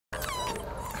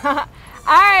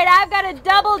Alright, I've got a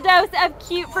double dose of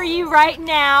cute for you right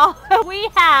now. We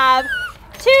have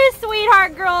two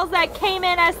sweetheart girls that came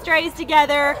in as strays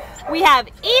together. We have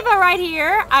Eva right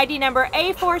here, ID number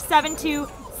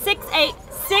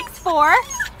A4726864.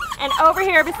 And over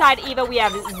here beside Eva we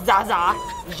have Zsa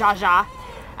Zsa,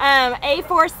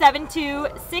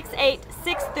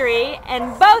 A4726863.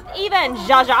 And both Eva and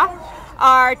Zsa Zsa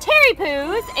are Terrier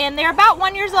poos, and they're about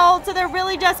 1 year old, so they're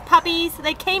really just puppies.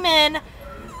 They came in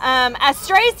as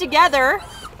strays together,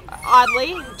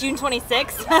 oddly, June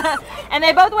 26th, and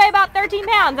they both weigh about 13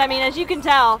 pounds. I mean, as you can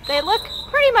tell, they look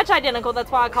pretty much identical. That's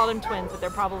why I call them twins, but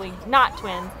they're probably not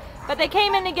twins. But they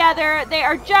came in together. They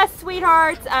are just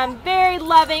sweethearts, very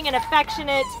loving and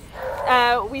affectionate.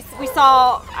 We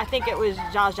saw, I think it was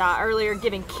Zsa Zsa earlier,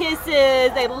 giving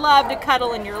kisses. They love to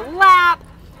cuddle in your lap.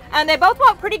 And they both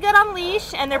walk pretty good on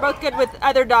leash, and they're both good with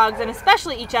other dogs, and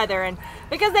especially each other. And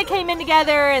because they came in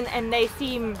together and they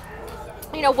seem,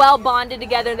 you know, well bonded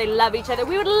together, they love each other,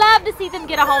 we would love to see them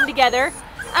get a home together.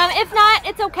 If not,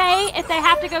 it's okay if they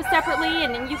have to go separately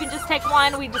and you can just take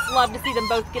one. We just love to see them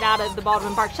both get out of the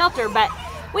Baldwin Park shelter. But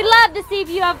we'd love to see if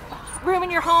you have room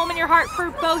in your home and your heart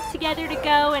for both together to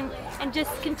go and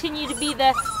just continue to be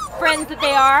the friends that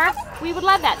they are. We would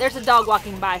love that. There's a dog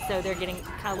walking by, so they're getting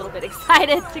kind of a little bit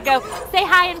excited to go say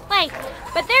hi and play.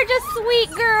 But they're just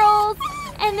sweet girls,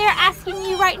 and they're asking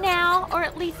you right now, or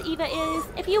at least Eva is,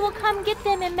 if you will come get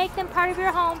them and make them part of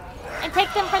your home and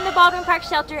take them from the Baldwin Park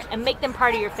shelter and make them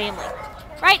part of your family.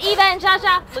 Right, Eva and Zsa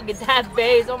Zsa? Look at that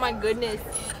face. Oh my goodness.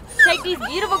 Take these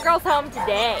beautiful girls home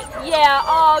today. Yeah,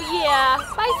 oh yeah.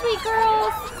 Bye, sweet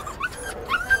girls.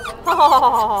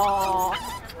 Oh.